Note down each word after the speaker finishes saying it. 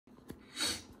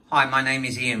Hi, my name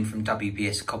is Ian from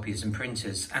WBS Copiers and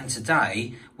Printers, and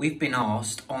today we've been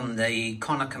asked on the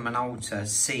Konica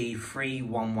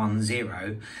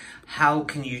C3110 how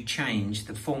can you change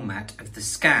the format of the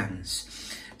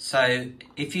scans. So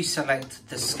if you select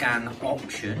the scan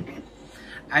option,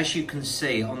 as you can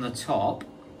see on the top,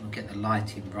 I'll get the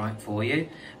lighting right for you,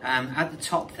 at the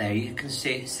top there you can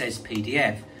see it says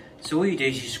PDF. So all you do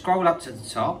is you scroll up to the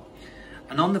top,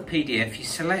 and on the PDF you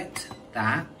select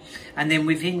that, and then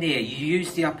within there you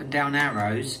use the up and down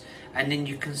arrows, and then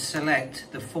you can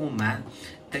select the format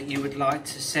that you would like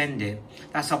to send it.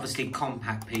 That's obviously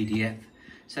compact PDF.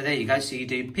 So there you go. So you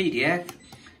do PDF,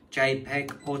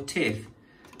 JPEG or TIFF.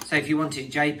 So if you want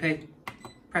it JPEG,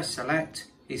 press select,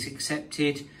 it's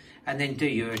accepted, and then do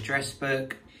your address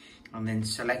book and then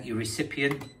select your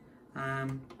recipient.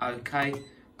 Okay,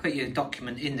 put your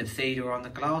document in the feed or on the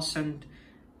glass and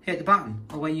hit the button,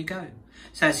 away you go.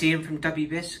 So that's Ian from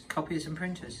WBS Copiers and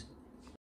Printers.